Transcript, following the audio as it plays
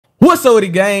What's up with the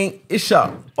gang? It's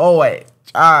your boy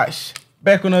Josh.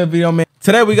 Back on another video, man.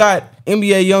 Today we got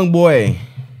NBA YoungBoy.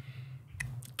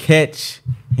 Catch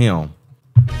him.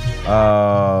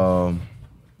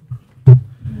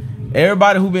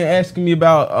 Everybody who been asking me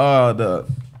about the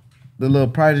little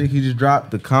project he just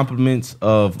dropped, the compliments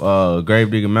of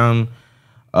Gravedigger Mountain.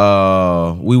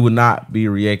 We would not be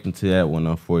reacting to that one,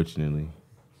 unfortunately.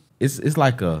 It's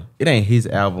like it ain't his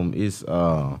album.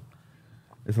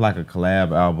 It's like a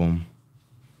collab album.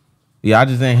 Yeah, I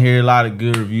just didn't hear a lot of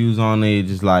good reviews on it.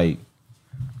 Just like,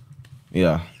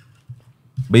 yeah.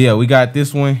 But yeah, we got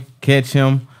this one. Catch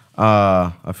him.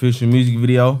 Official music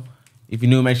video. If you're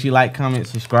new, make sure you like, comment,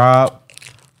 subscribe.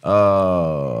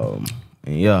 And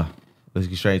yeah, let's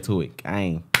get straight to it.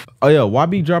 Gang. Oh yeah,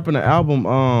 YB dropping an album.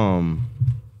 When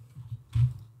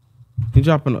he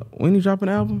dropping an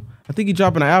album? I think he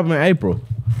dropping an album in April.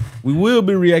 We will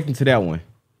be reacting to that one.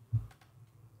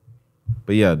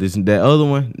 But yeah, that other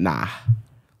one, nah.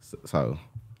 So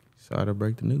sorry to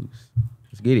break the news.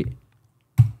 Let's get it.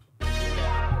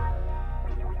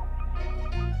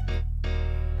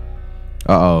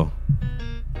 Uh-oh.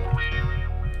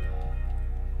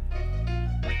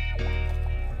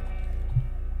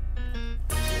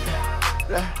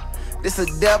 This a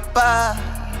depper.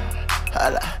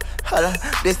 Holla,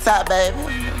 this top, baby.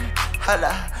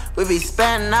 Holla, we be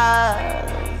spending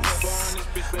us.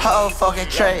 Whole fucking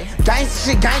trade.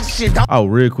 Gangsta shit. Oh,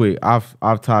 real quick, off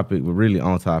topic, but really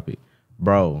on topic.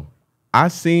 Bro, I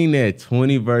seen that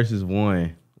 20 versus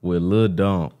 1 with Lil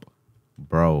Dump.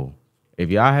 Bro, if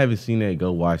y'all haven't seen that,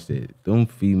 go watch that. Them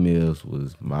females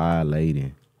was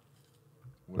violating.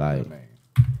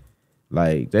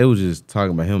 Like they was just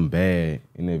talking about him bad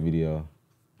in that video.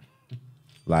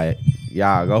 Like,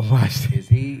 y'all go watch it. Is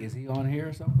he on here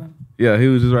or something? Yeah, he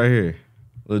was just right here.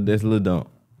 That's Lil Dump.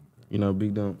 You know,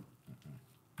 Big Dump.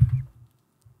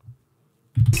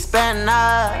 Spend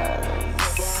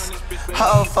us.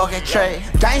 Whole fucking trade.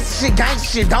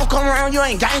 Gangsta shit. Don't come around, you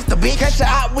ain't gangsta, bitch. Catch her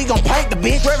out, we gon' plank the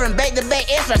bitch. Rippin' back to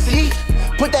back, extra sleep.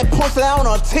 Put that pussy on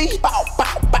her teeth. Bow,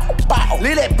 bow, bow, bow.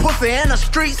 Leave that pussy in the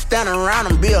street, standing around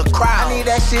and be a crowd. I need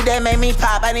that shit that made me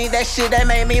pop. I need that shit that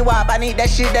made me wop. I need that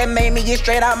shit that made me get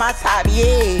straight out my top,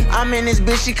 yeah. I'm in this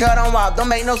bitch, she cut on walk. Don't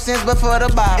make no sense but for the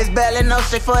bob. It's barely no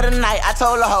shit for the night. I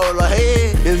told her, hold her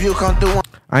head. If you come through.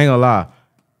 I ain't gonna lie.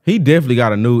 He definitely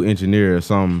got a new engineer or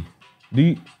something.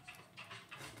 You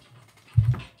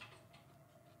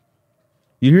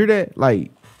hear that? Like,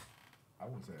 I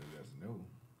wouldn't say that's new.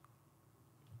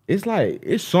 It's like,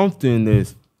 it's something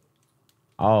that's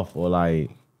off, or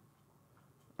like,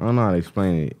 I don't know how to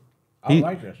explain it. I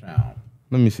like that sound.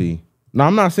 Let me see. No,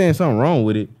 I'm not saying something wrong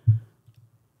with it.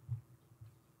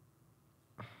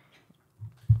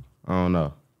 I don't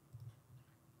know.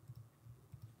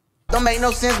 Don't make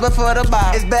no sense but for the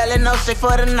bob. It's barely no shit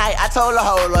for the night. I told her,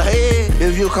 hold her head.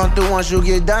 If you come through once you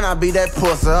get done, I'll be that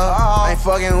pussy. I ain't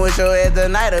fucking with your head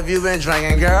tonight if you been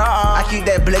drinking, girl. I keep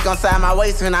that blick on side my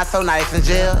waist when I so nice in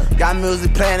jail. Got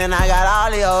music playing and I got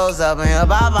all the hoes up in here.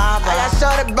 Bye, bye, bye. I got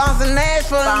shorty bouncing ass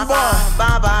for them boys.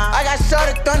 Bye, bye. I got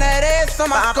shorty throwing that ass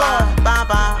on my score. Bye,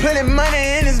 bye. Plenty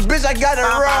money in this bitch, I got it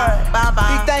right. Bye,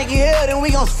 bye. He think he here, then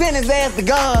we gon' send his ass to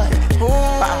God.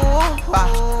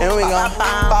 And we gon'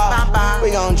 we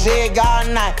gon' jig all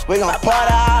night, we gon'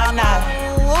 party all night.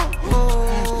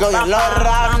 Gon' get loaded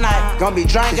all night, gon' be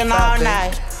drinking all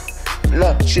night.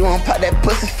 Look, she won't pop that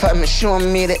pussy for me, she want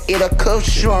me to eat a coach.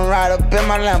 She won't ride up in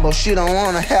my Lambo, she don't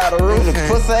wanna have the roof. The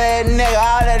pussy ass nigga,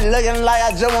 all that looking like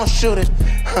I just won't shoot it.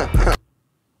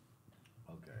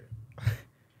 Okay.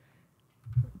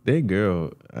 That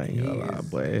girl, I ain't gonna lie,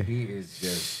 boy. He is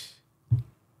just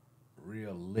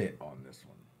real lit on this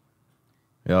one.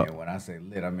 Yep. And when I say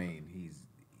lit, I mean he's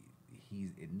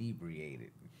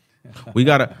inebriated. we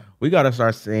gotta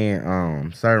start saying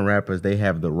certain rappers, they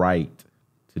have the right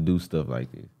to do stuff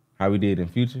like this. How we did in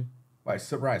Future. Right,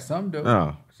 some do.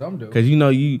 Oh. Some do. Cause you know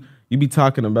you be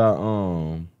talking about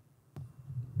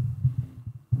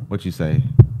what you say?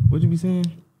 What you be saying?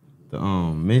 The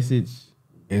message.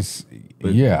 It's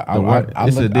But yeah.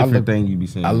 It's a different thing you be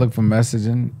saying. I look for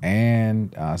messaging,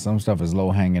 and some stuff is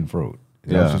low hanging fruit.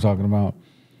 Is that what you're talking about?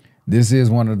 This is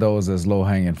one of those that's low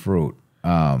hanging fruit.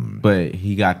 But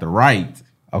he got the right.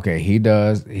 Okay, he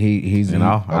does. He's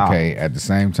okay. At the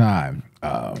same time,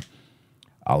 I'll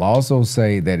also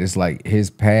say that it's like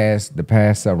the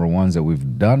past several ones that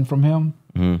we've done from him.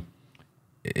 Mm-hmm.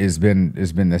 It's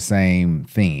been the same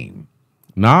theme.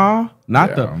 Nah,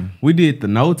 we did the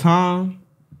No Time.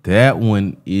 That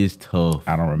one is tough.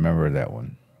 I don't remember that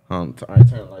one. All right, turn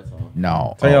the lights on.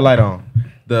 No. Turn your light on.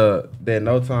 That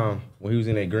No Time when he was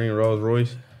in that green Rolls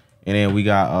Royce, and then we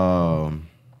got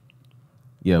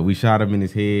Yeah, we shot him in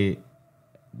his head.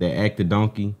 That actor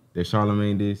donkey that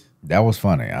Charlamagne did. That was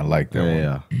funny. I like that one.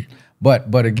 Yeah.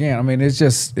 But again, I mean, it's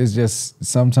just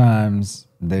sometimes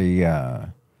they,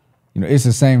 it's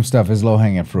the same stuff as low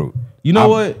hanging fruit. You know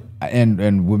what?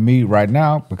 And with me right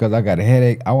now, because I got a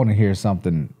headache, I want to hear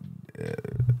something.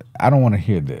 I don't want to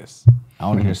hear this. I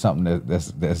want to hear something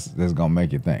that's gonna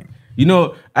make you think. You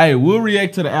know, hey, we'll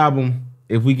react to the album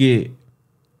if we get.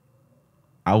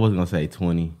 I wasn't gonna say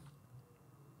 20.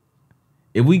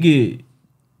 If we get,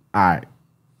 all right,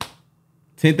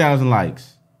 10,000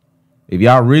 likes. If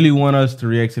y'all really want us to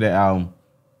react to that album,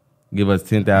 give us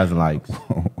 10,000 likes.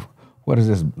 What is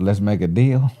this? Let's make a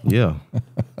deal. Yeah,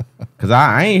 cause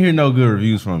I ain't hear no good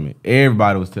reviews from it.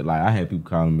 Everybody was like, I had people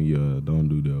calling me, don't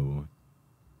do that one.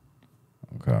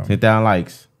 Okay. 10,000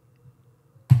 likes.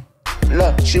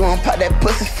 Look, she won't pop that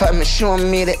pussy for me. She want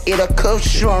me to eat a coach.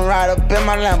 She won't ride up in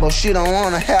my Lambo. She don't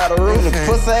wanna have the roof.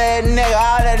 Pussy ass nigga,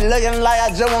 all that looking like I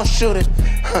just won't shoot it.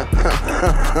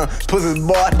 Pussy's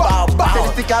boy, bow,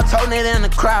 bow. Stick out toting it in the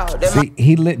crowd. See,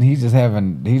 he's just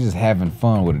having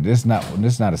fun with it. This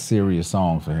not a serious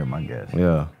song for him, I guess.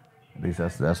 Yeah. At least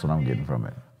that's what I'm getting from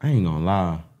it. I ain't gonna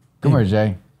lie. Come here,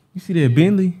 Jay. You see that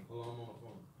Bentley?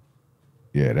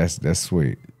 Yeah, that's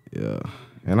sweet. Yeah.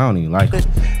 And I don't even like it.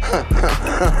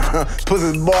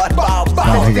 Pussy's boy, bow,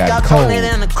 bow. Stick out toting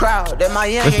it in the crowd. That my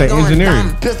young ain't going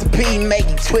dumb. Pistol P make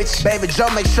you twitch. Baby Joe,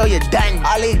 make sure you're done.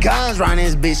 All these guns round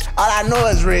this bitch. All I know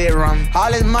is red rum.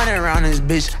 All this money around this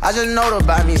bitch. I just know to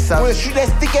buy me something. We'll shoot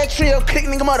that stick at trio, click,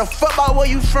 nigga, motherfucker, about where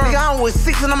you from. Nigga, I'm with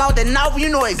 6 and I'm out the north. You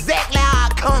know exactly how I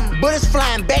come. Bullets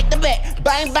flying back to back.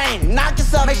 Bang, bang, knock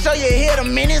this up. Make sure you hit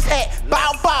him in his hat.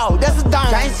 Bow, bow, that's a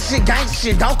dime. Gangsta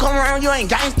shit. Don't come around, you ain't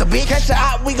gangsta, bitch. Catch your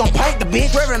eye, we gon' paint the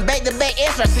bitch. Reverend back to back,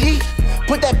 SRC.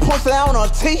 Put that pussy on a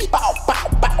T. Bow, bow,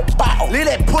 bow, bow. Leave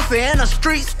that pussy in the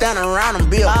street, standing around and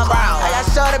be a crowd. I got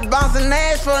shorty bouncing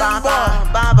ass for them boy.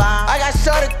 I got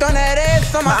shorty throwing that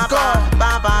ass on my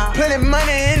scar. Plenty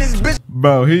money in this bitch.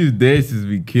 Bro, his dances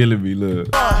be killing me, look.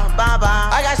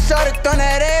 I got shorty throwing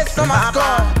that ass on my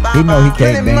scar. He know he can't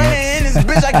Plenty dance. money in this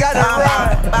bitch, I got it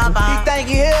right. He think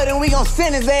he here, then we gon'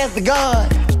 send his ass to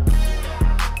God.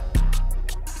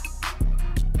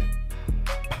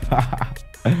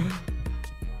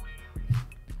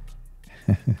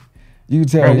 You can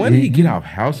tell. Bro, when did he get off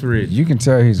house arrest? You can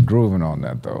tell he's grooving on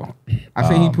that though. I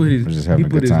think he put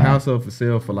his house up for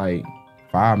sale for like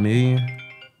 $5 million.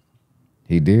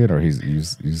 He did, or you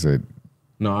said?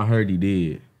 No, I heard he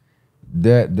did.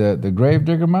 That the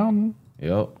Gravedigger Mountain?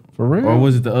 Yep. For real? Or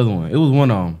was it the other one? It was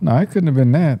one of them. No, it couldn't have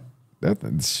been that. That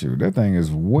thing is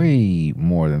way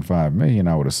more than $5 million,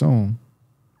 I would assume.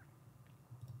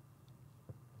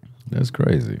 That's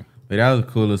crazy. But that was a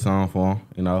cooler song for him,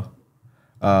 you know.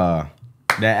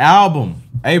 That album,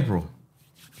 April.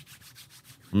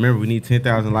 Remember, we need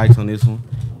 10,000 likes on this one.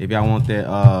 If y'all want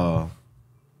that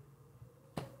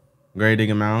Grave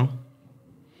Digger Mountain.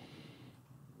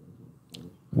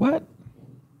 What?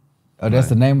 Oh, that's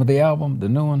the name of the album, the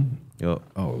new one? Yep.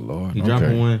 Oh Lord. He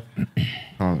dropping one.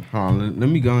 Hold on. Let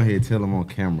me go ahead and tell him on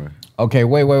camera. Okay,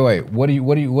 wait. What do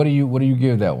you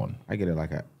give that one? I get it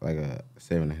like a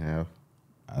 7.5.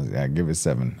 I give it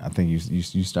 7. I think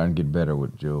you starting to get better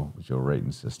with your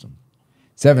rating system.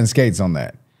 7 skates on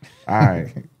that. All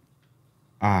right.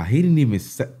 He didn't even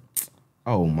say.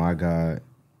 Oh my God.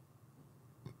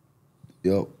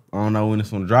 Yep. I don't know when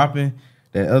this one dropping.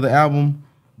 That other album,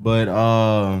 but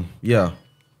yeah,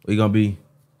 we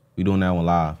doing that one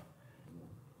live.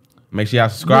 Make sure y'all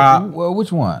subscribe. Well,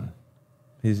 which one?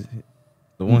 The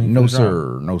one. No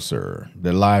sir.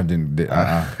 The live didn't.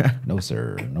 No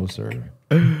sir.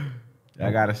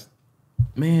 I gotta.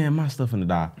 Man, my stuff in the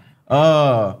die.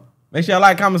 Make sure y'all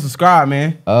like, comment, subscribe,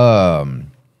 man.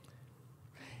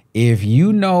 If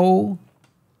you know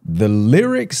the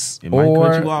lyrics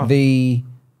or the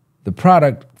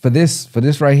product for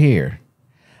this right here,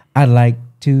 I'd like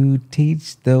to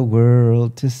teach the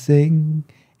world to sing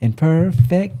in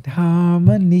perfect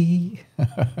harmony.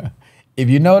 If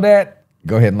you know that,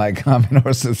 go ahead and like, comment,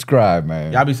 or subscribe,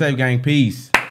 man. Y'all be safe, gang. Peace.